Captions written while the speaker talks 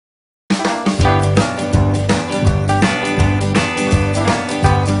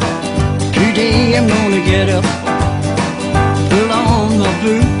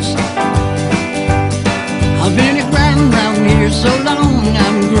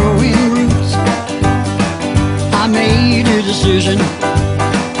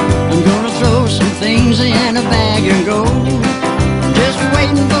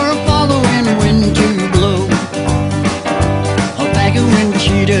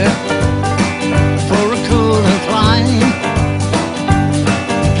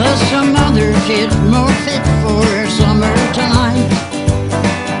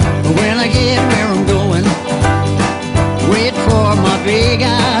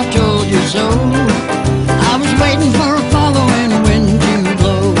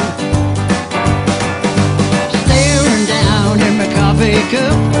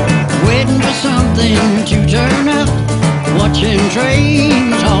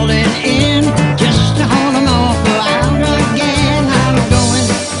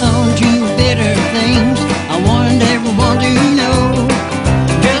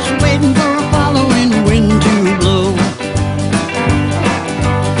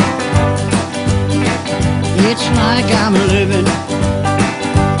It's like I'm living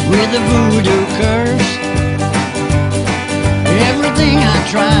with a voodoo curse. Everything I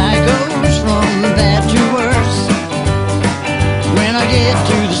try goes from bad to worse. When I get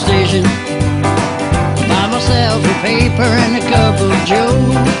to the station, buy myself a paper and a cup of joe.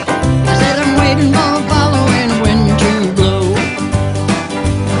 I said I'm waiting for the following wind to blow.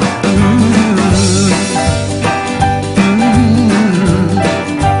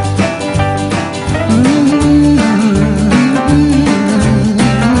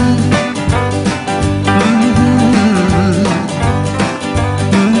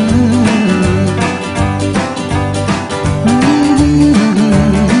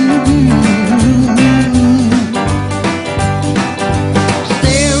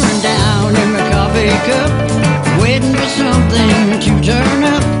 Waiting for something to turn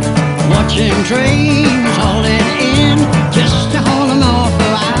up, watching trains hauling